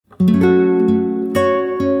This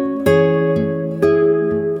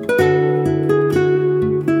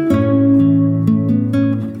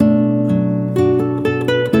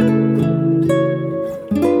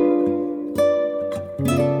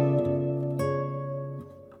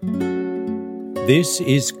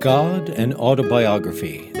is God and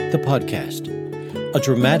Autobiography, the podcast, a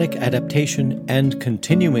dramatic adaptation and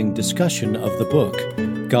continuing discussion of the book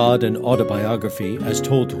God and Autobiography as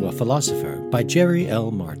Told to a Philosopher by Jerry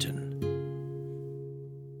L. Martin.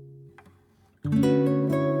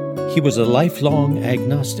 He was a lifelong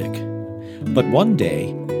agnostic, but one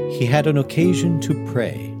day he had an occasion to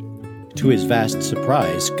pray. To his vast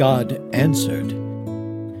surprise, God answered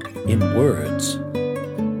in words.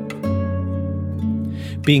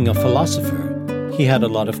 Being a philosopher, he had a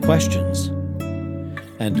lot of questions,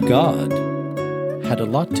 and God had a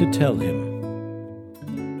lot to tell him.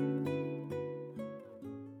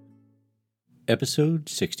 Episode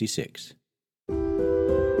 66.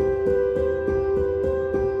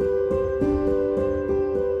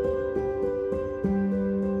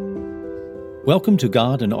 Welcome to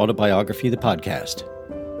God and Autobiography, the podcast.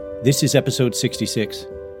 This is episode 66,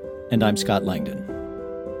 and I'm Scott Langdon.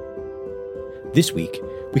 This week,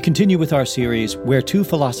 we continue with our series, Where Two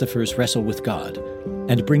Philosophers Wrestle with God,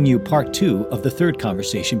 and bring you part 2 of the third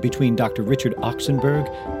conversation between Dr. Richard Oxenberg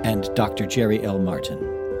and Dr. Jerry L. Martin.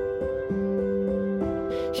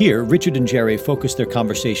 Here, Richard and Jerry focus their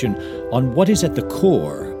conversation on what is at the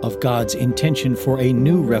core of God's intention for a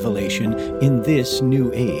new revelation in this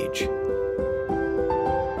new age.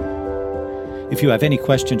 If you have any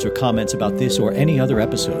questions or comments about this or any other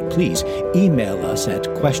episode, please email us at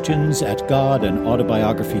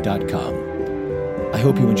questions@godandautobiography.com. I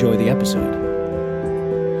hope you enjoy the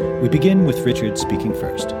episode. We begin with Richard speaking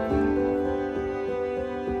first.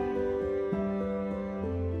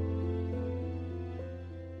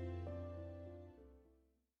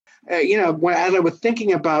 As I was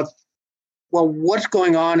thinking about, what's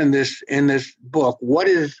going on in this book? What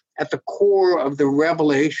is at the core of the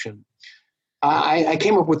revelation? I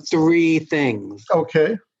came up with 3 things.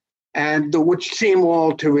 Okay. And which seem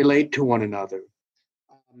all to relate to one another.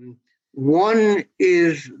 One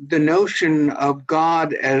is the notion of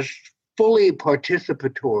God as fully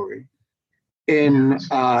participatory in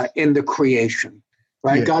the creation,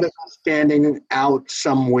 right? Yeah. God is not standing out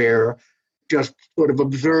somewhere, just sort of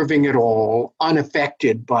observing it all,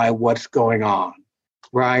 unaffected by what's going on,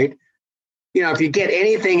 right? If you get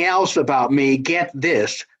anything else about me, get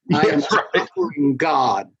this. I am suffering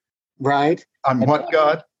God, right? I'm what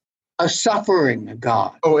God? A suffering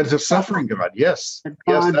God. Oh, it's a suffering God. Yes.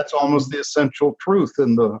 Yes, that's almost the essential truth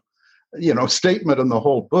in the, statement in the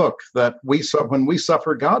whole book that when we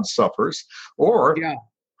suffer, God suffers, or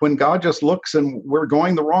when God just looks and we're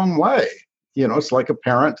going the wrong way. It's like a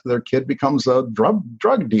parent, their kid becomes a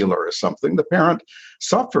drug dealer or something. The parent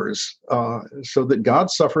suffers, so that God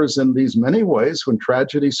suffers in these many ways when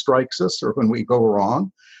tragedy strikes us or when we go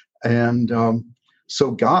wrong. And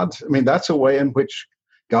so God, that's a way in which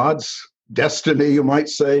God's destiny, you might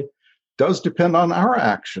say, does depend on our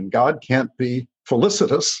action. God can't be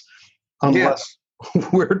felicitous unless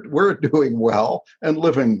we're doing well and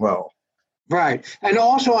living well. Right. And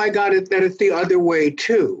also I got it that it's the other way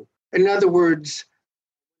too. In other words,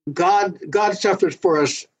 God suffers for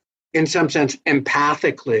us in some sense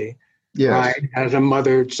empathically, right? As a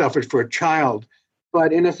mother suffers for a child.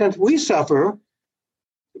 But in a sense, we suffer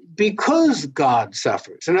because God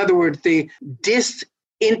suffers. In other words, the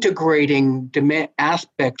disintegrating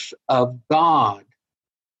aspects of God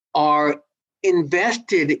are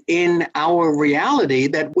invested in our reality,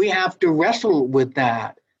 that we have to wrestle with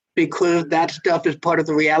that, because that stuff is part of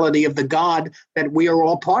the reality of the God that we are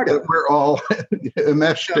all part of. We're all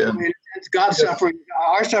enmeshed in. It's God's suffering.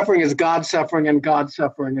 Our suffering is God's suffering, and God's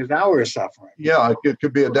suffering is our suffering. Yeah, it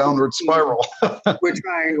could be a downward spiral.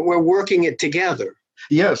 We're working it together.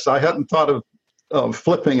 Yes, I hadn't thought of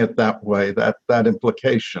flipping it that way, that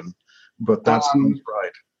implication, but that sounds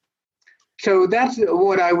right. So that's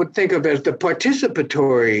what I would think of as the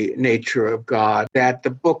participatory nature of God, that the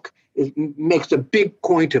book makes a big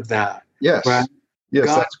point of that. Yes, right? Yes,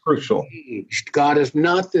 God that's crucial. God is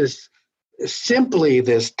not simply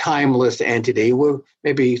this timeless entity.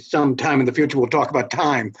 Maybe sometime in the future we'll talk about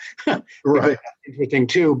time. Right. Interesting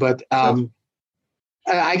too, but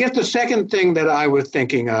I guess the second thing that I was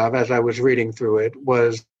thinking of as I was reading through it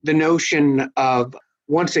was the notion of,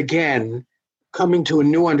 once again, coming to a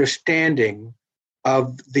new understanding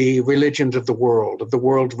of the religions of the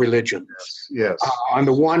world religions. Yes. On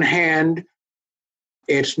the one hand,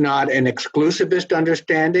 it's not an exclusivist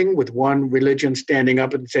understanding with one religion standing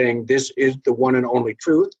up and saying this is the one and only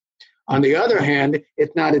truth. On the other hand,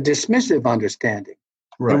 it's not a dismissive understanding,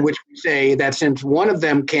 right, in which we say that since one of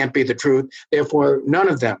them can't be the truth, therefore none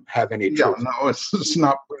of them have any truth. Yeah, no, it's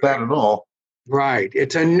not that at all. Right.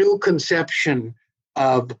 It's a new conception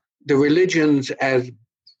of the religions as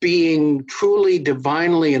being truly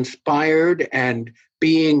divinely inspired and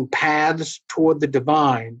being paths toward the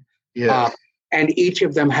divine. Yes. And each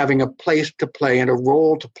of them having a place to play and a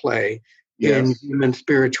role to play in human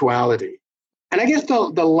spirituality. And I guess the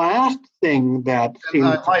last thing that seems...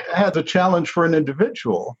 I might add, the challenge for an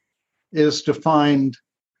individual is to find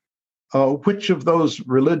which of those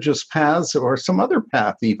religious paths or some other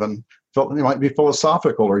path even, it might be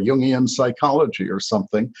philosophical or Jungian psychology or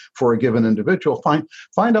something for a given individual,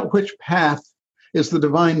 find out which path is the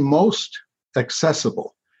divine most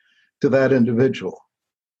accessible to that individual.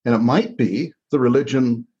 And it might be the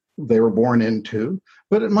religion they were born into,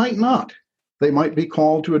 but it might not. They might be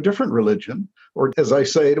called to a different religion, or, as I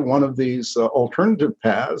say, to one of these alternative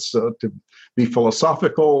paths, to be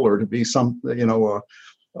philosophical or to be some,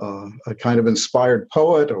 a kind of inspired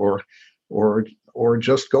poet, or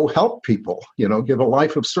just go help people, give a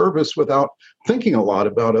life of service without thinking a lot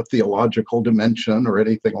about a theological dimension or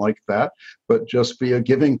anything like that, but just be a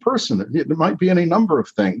giving person. It might be any number of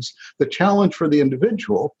things. The challenge for the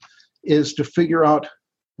individual is to figure out,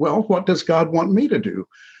 well, what does God want me to do?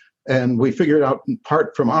 And we figure it out in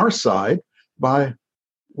part from our side by,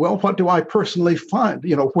 well, what do I personally find?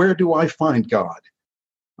 Where do I find God?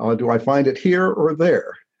 Do I find it here or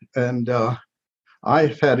there? And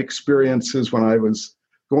I've had experiences when I was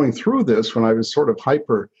going through this, when I was sort of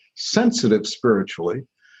hypersensitive spiritually,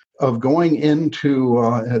 of going into,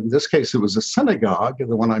 in this case, it was a synagogue,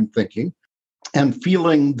 the one I'm thinking, and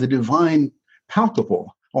feeling the divine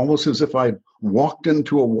palpable, almost as if I'd walked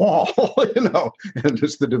into a wall, and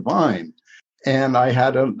it's the divine. And I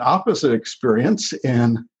had an opposite experience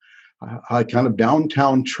in a kind of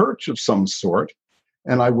downtown church of some sort.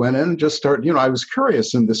 And I went in and just started, I was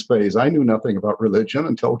curious in this phase. I knew nothing about religion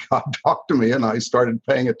until God talked to me and I started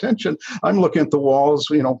paying attention. I'm looking at the walls,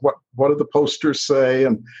 what do the posters say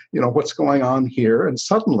and, what's going on here? And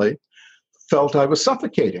suddenly felt I was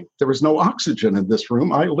suffocating. There was no oxygen in this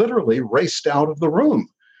room. I literally raced out of the room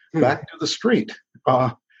back to the street.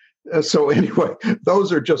 So anyway,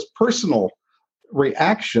 those are just personal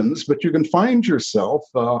reactions, but you can find yourself.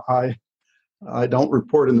 I don't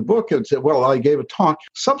report in the book. I gave a talk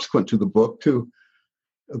subsequent to the book to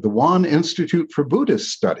the Yuan Institute for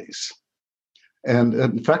Buddhist Studies. And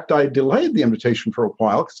in fact, I delayed the invitation for a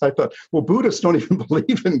while because I thought, well, Buddhists don't even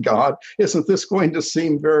believe in God. Isn't this going to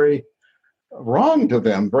seem very wrong to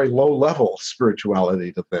them, very low-level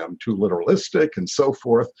spirituality to them, too literalistic and so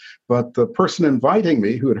forth? But the person inviting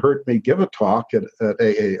me, who had heard me give a talk at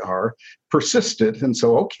AAR, persisted. And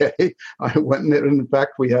so, okay, I went, and in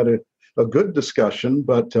fact, we had a good discussion.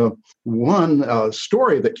 But one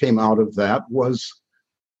story that came out of that was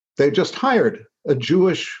they just hired a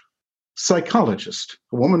Jewish psychologist,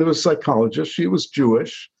 a woman who was a psychologist. She was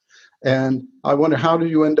Jewish. And I wonder, how do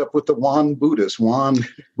you end up with the Yuan Buddhists? Yuan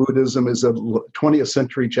Buddhism is a 20th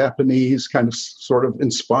century Japanese kind of sort of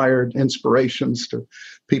inspirations to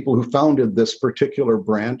people who founded this particular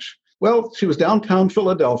branch. Well, she was downtown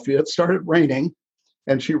Philadelphia. It started raining,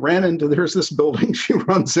 and she ran into, there's this building she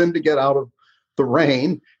runs in to get out of the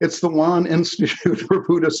rain. It's the Yuan Institute for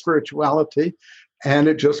Buddhist Spirituality, and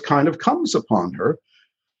it just kind of comes upon her.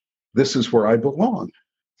 This is where I belong.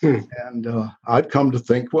 And I've come to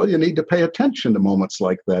think, well, you need to pay attention to moments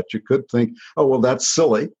like that. You could think, oh, well, that's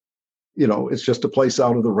silly. It's just a place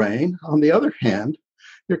out of the rain. On the other hand,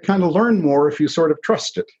 you kind of learn more if you sort of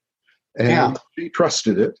trust it. And she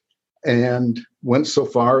trusted it and went so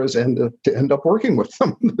far as to end up working with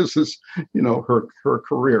them. This is, her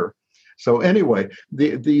career. So anyway,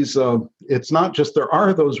 these it's not just there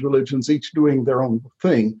are those religions, each doing their own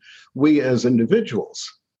thing. We as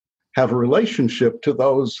individuals have a relationship to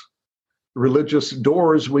those religious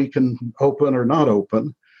doors we can open or not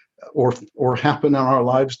open, or happen in our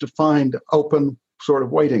lives to find open, sort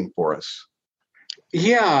of waiting for us.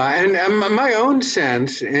 Yeah, and my own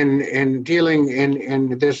sense in dealing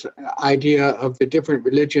in this idea of the different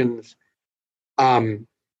religions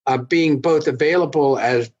being both available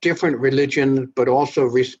as different religions, but also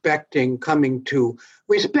coming to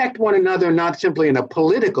respect one another, not simply in a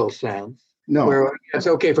political sense, where it's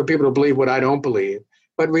okay for people to believe what I don't believe,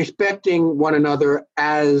 but respecting one another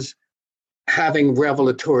as having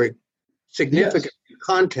revelatory significant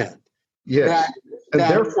content. Yes. And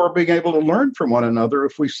therefore being able to learn from one another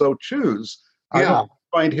if we so choose. I don't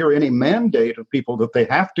find here any mandate of people that they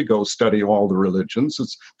have to go study all the religions.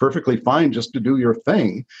 It's perfectly fine just to do your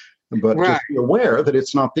thing. But just be aware that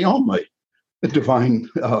it's not the only divine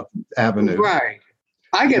avenue. Right.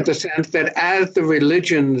 I get the sense that as the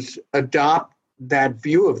religions adopt that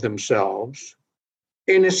view of themselves,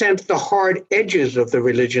 in a sense, the hard edges of the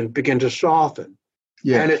religion begin to soften.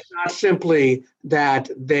 Yes. And it's not simply that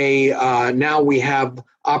they now we have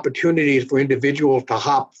opportunities for individuals to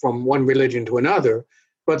hop from one religion to another,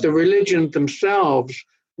 but the religions themselves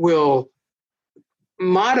will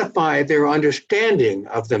modify their understanding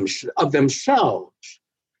of themselves,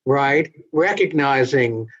 right?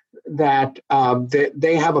 Recognizing that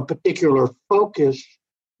they have a particular focus,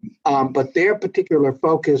 but their particular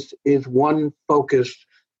focus is one focus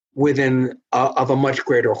within of a much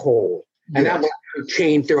greater whole. And that will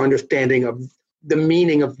change their understanding of the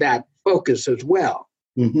meaning of that focus as well.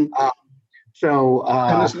 Mm-hmm.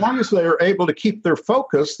 And as long as they're able to keep their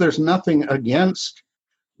focus, there's nothing against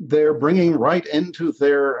their bringing right into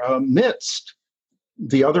their midst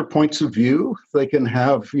the other points of view. They can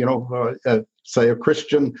have, say a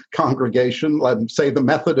Christian congregation, let's say the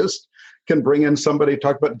Methodist, can bring in somebody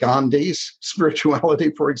talk about Gandhi's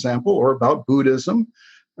spirituality, for example, or about Buddhism.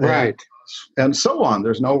 Right. And so on.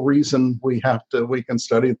 There's no reason we can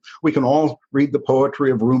all read the poetry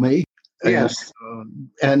of Rumi. Yes.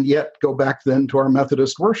 And yet go back then to our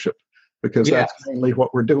Methodist worship, because that's mainly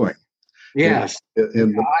what we're doing. Yes.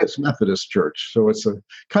 In this Methodist church. So it's a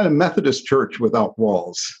kind of Methodist church without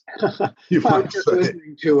walls. You I was just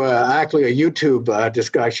listening to actually a YouTube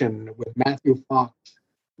discussion with Matthew Fox,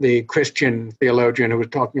 the Christian theologian, who was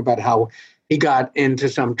talking about how he got into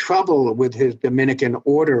some trouble with his Dominican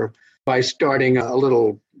order by starting a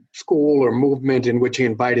little school or movement in which he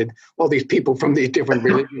invited all these people from these different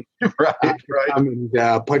religions to come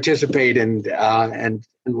and participate and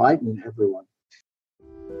enlighten everyone.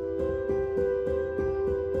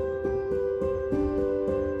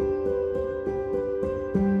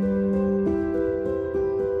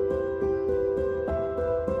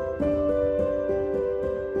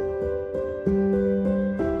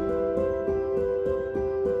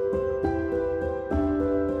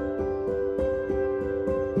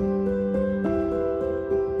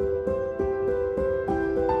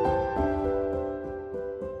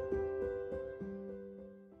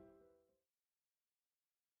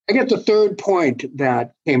 I guess the third point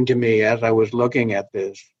that came to me as I was looking at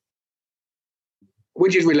this,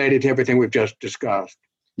 which is related to everything we've just discussed,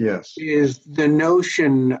 is the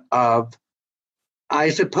notion of, I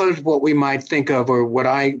suppose, what we might think of, or what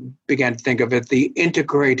I began to think of as the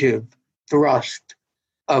integrative thrust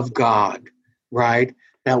of God, right?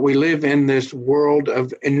 That we live in this world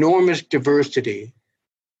of enormous diversity.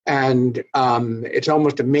 And it's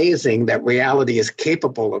almost amazing that reality is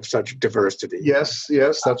capable of such diversity. Yes,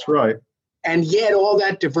 that's right. And yet all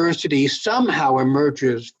that diversity somehow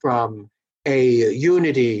emerges from a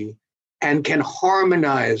unity and can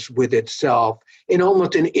harmonize with itself in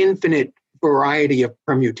almost an infinite variety of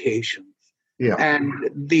permutations. Yeah. And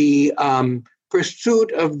the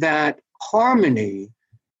pursuit of that harmony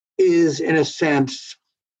is, in a sense,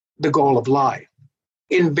 the goal of life.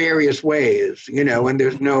 In various ways, and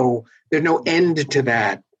there's no end to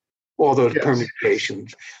that, all those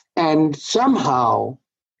permutations. And somehow,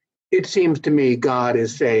 it seems to me, God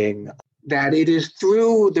is saying that it is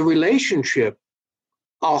through the relationship,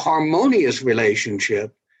 a harmonious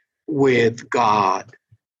relationship with God,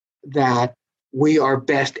 that we are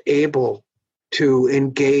best able to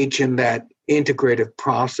engage in that integrative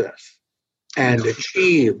process and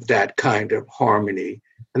achieve that kind of harmony.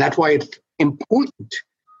 And that's why it's important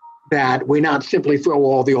that we not simply throw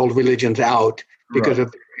all the old religions out because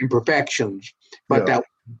of their imperfections, but that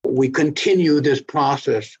we continue this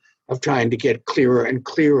process of trying to get clearer and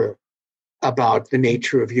clearer about the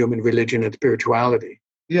nature of human religion and spirituality.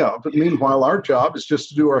 Yeah, but meanwhile, our job is just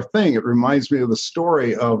to do our thing. It reminds me of the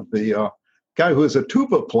story of the guy who is a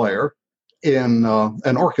tuba player in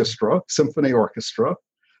an orchestra, symphony orchestra,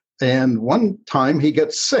 and one time he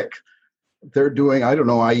gets sick. They're doing, I don't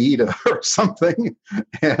know, Aida or something.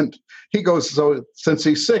 And he goes, so since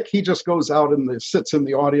he's sick, he just goes out and sits in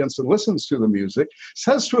the audience and listens to the music,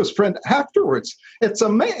 says to his friend afterwards, it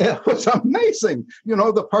was amazing.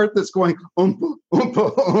 The part that's going, oompa,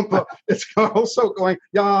 oompa, oompa, it's also going,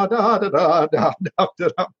 ya, da, da, da, da, da, da,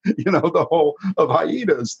 da. The whole of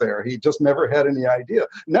Aida is there. He just never had any idea.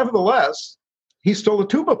 Nevertheless, he's still a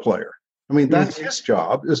tuba player. I mean, that's his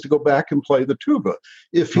job, is to go back and play the tuba.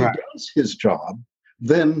 If he does his job,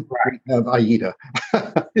 then we have Aida.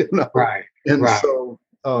 Right. And so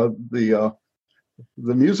the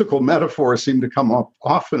musical metaphors seem to come up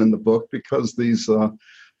often in the book because these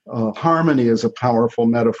harmony is a powerful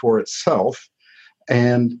metaphor itself.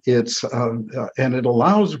 and it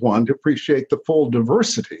allows one to appreciate the full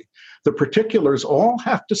diversity. The particulars all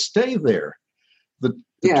have to stay there. The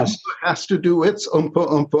tuba has to do its oompa,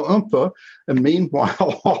 oompa, oompa, and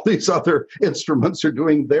meanwhile, all these other instruments are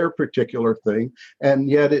doing their particular thing, and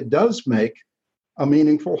yet it does make a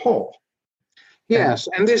meaningful whole. Yes,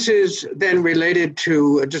 and this is then related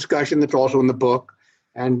to a discussion that's also in the book,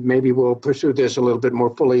 and maybe we'll pursue this a little bit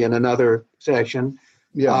more fully in another session.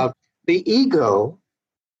 Yeah. The ego,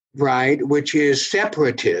 right, which is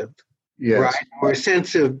separative, right? Our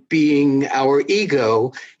sense of being, our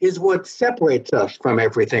ego, is what separates us from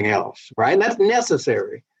everything else, right? And that's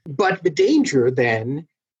necessary. But the danger then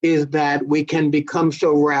is that we can become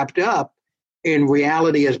so wrapped up in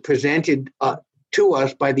reality as presented to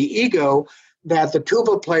us by the ego that the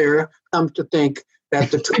tuba player comes to think that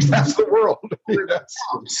the tuba that's the world. Yes.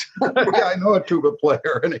 Yeah, I know a tuba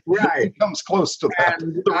player, and he comes close to that.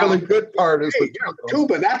 And, the really good part is the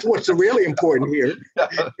tuba. That's what's really important here.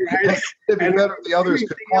 Right? It'd be better if the others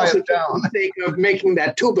could quiet down. For the sake of making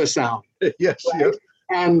that tuba sound. Yes, right? yes.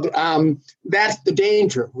 And that's the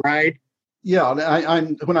danger, right? Yeah,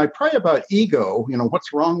 when I pray about ego,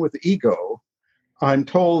 what's wrong with ego, I'm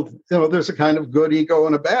told, there's a kind of good ego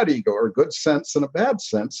and a bad ego, or a good sense and a bad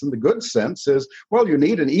sense. And the good sense is, well, you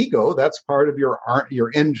need an ego. That's part of your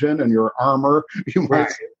engine and your armor, you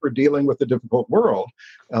might say, for dealing with the difficult world.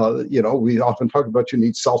 We often talk about you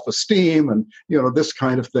need self-esteem and, this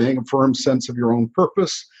kind of thing, a firm sense of your own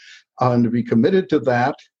purpose, and to be committed to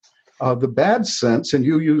that. The bad sense, and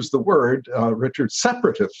you use the word, Richard,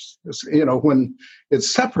 separative, when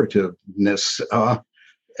it's separativeness,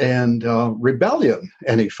 and rebellion,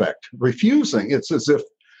 in effect, refusing. It's as if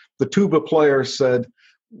the tuba player said,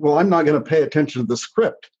 well, I'm not going to pay attention to the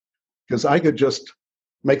script because I could just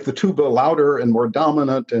make the tuba louder and more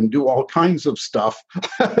dominant and do all kinds of stuff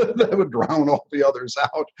that would drown all the others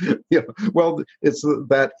out. Well, it's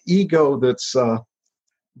that ego that's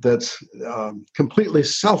completely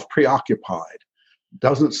self-preoccupied,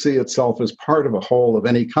 doesn't see itself as part of a whole of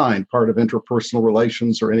any kind, part of interpersonal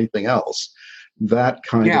relations or anything else. That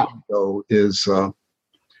kind of ego is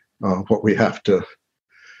what we have to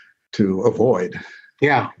avoid.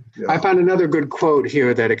 Yeah. I found another good quote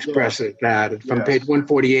here that expresses that. It's from page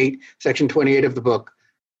 148, section 28 of the book.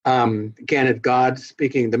 Again, it's God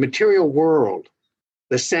speaking. The material world,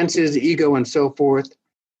 the senses, ego, and so forth,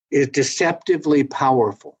 is deceptively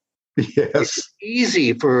powerful. Yes. It's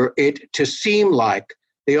easy for it to seem like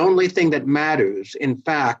the only thing that matters, in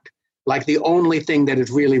fact, like the only thing that is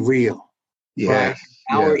really real. Yes.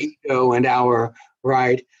 Right? Our ego and our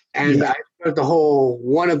right. And I suppose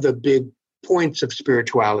one of the big points of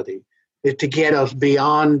spirituality is to get us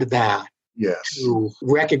beyond that. Yes. To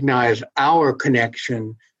recognize our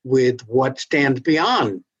connection with what stands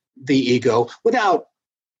beyond the ego without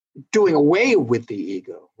doing away with the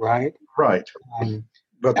ego, right? Right.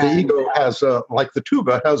 But the ego has, like the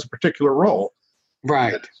tuba, has a particular role.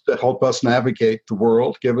 Right. To help us navigate the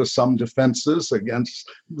world, give us some defenses against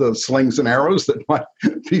the slings and arrows that might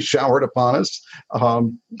be showered upon us,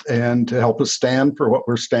 and to help us stand for what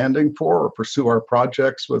we're standing for or pursue our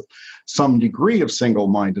projects with some degree of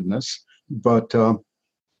single-mindedness. But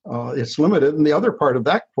it's limited. And the other part of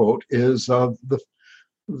that quote is the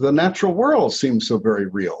natural world seems so very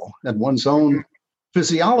real, and one's own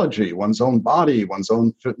physiology, one's own body, one's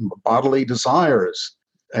own bodily desires,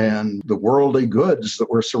 and the worldly goods that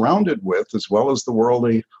we're surrounded with, as well as the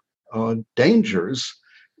worldly dangers.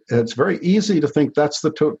 It's very easy to think that's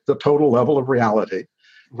the total level of reality.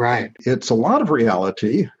 Right. It's a lot of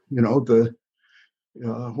reality.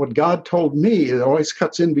 What God told me, it always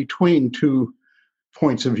cuts in between two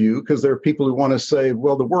points of view, because there are people who want to say,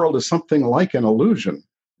 well, the world is something like an illusion.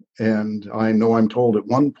 And I know I'm told at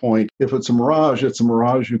one point, if it's a mirage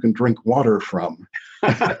you can drink water from.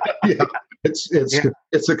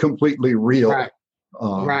 It's a completely real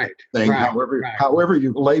thing, however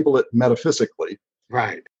you label it metaphysically.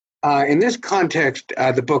 Right. In this context,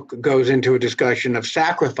 the book goes into a discussion of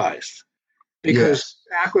sacrifice, because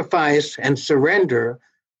sacrifice and surrender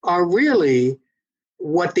are really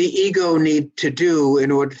what the ego needs to do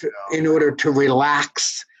in order to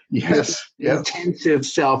relax intensive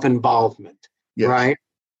self-involvement, right?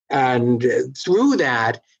 And through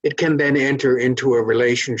that, it can then enter into a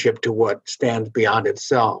relationship to what stands beyond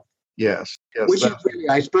itself. Yes. Which is really,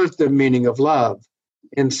 I suppose, the meaning of love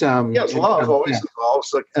in some... Yes, love always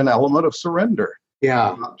involves an element of surrender.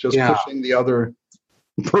 Yeah. Not just pushing the other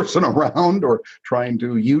person around or trying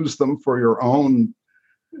to use them for your own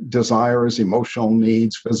desires, emotional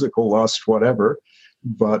needs, physical lust, whatever,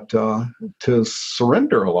 but to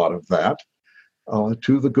surrender a lot of that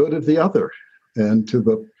to the good of the other. and to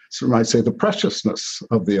the, so you might say, the preciousness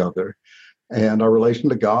of the other. And our relation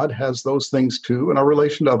to God has those things too, and our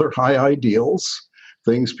relation to other high ideals,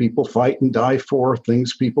 things people fight and die for,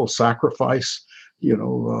 things people sacrifice,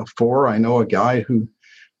 for. I know a guy who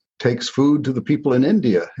takes food to the people in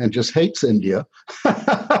India and just hates India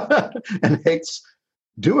and hates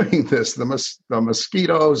doing this, the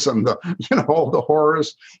mosquitoes and all the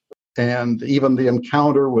horrors, and even the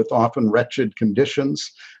encounter with often wretched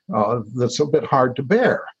conditions that's a bit hard to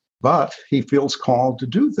bear. But he feels called to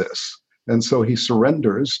do this. And so he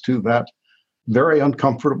surrenders to that very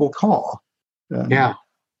uncomfortable call. And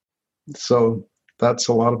so that's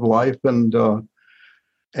a lot of life, and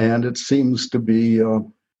it seems to be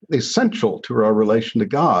essential to our relation to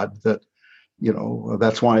God. That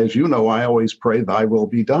that's why, as I always pray, "Thy will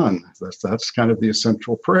be done." That's kind of the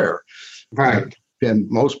essential prayer, right? And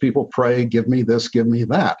most people pray, "Give me this, give me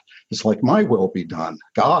that." It's like, "My will be done,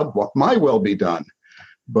 God. My will be done."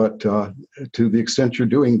 But to the extent you're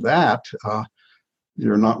doing that,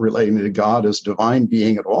 you're not relating to God as divine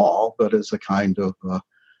being at all, but as a kind of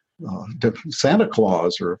Santa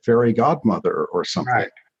Claus or a fairy godmother or something.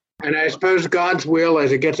 Right. And I suppose God's will,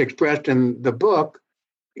 as it gets expressed in the book,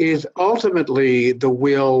 is ultimately the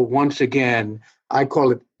will, once again, I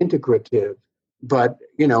call it integrative. But,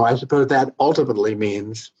 I suppose that ultimately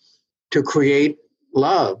means to create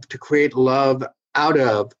love out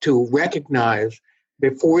of, to recognize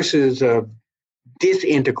the forces of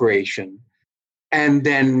disintegration and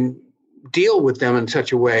then deal with them in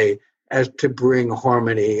such a way as to bring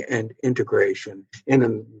harmony and integration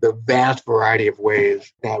in the vast variety of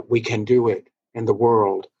ways that we can do it in the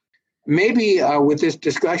world. Maybe with this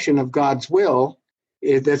discussion of God's will,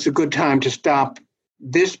 that's a good time to stop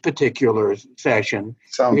this particular session.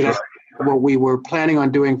 Sounds right. What we were planning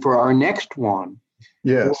on doing for our next one.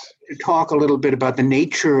 Yes. To talk a little bit about the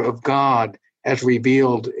nature of God as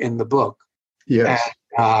revealed in the book. Yes.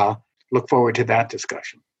 And, look forward to that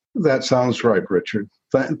discussion. That sounds right, Richard.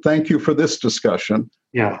 Thank you for this discussion.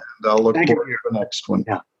 Yeah. And I'll look forward to the next one.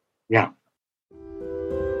 Yeah. Yeah.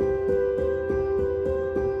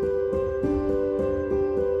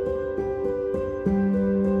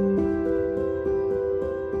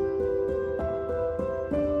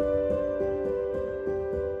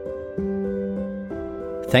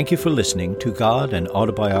 Thank you for listening to God and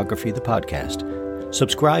Autobiography, the podcast.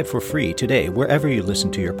 Subscribe for free today wherever you listen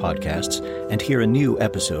to your podcasts and hear a new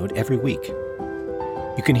episode every week.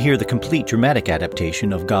 You can hear the complete dramatic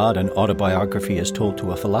adaptation of God and Autobiography as Told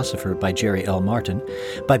to a Philosopher by Jerry L. Martin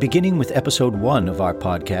by beginning with episode 1 of our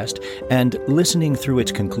podcast and listening through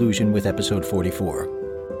its conclusion with episode 44.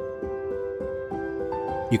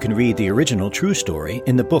 You can read the original true story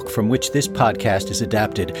in the book from which this podcast is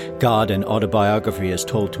adapted, God and Autobiography as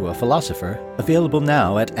Told to a Philosopher, available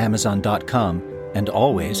now at Amazon.com and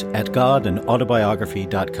always at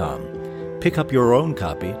godandautobiography.com. Pick up your own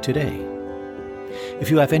copy today.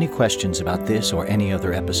 If you have any questions about this or any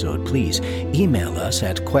other episode, please email us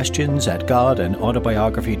at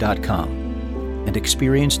questions@godandautobiography.com and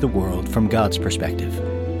experience the world from God's perspective,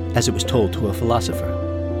 as it was told to a philosopher.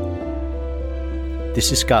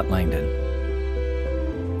 This is Scott Langdon.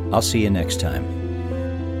 I'll see you next time.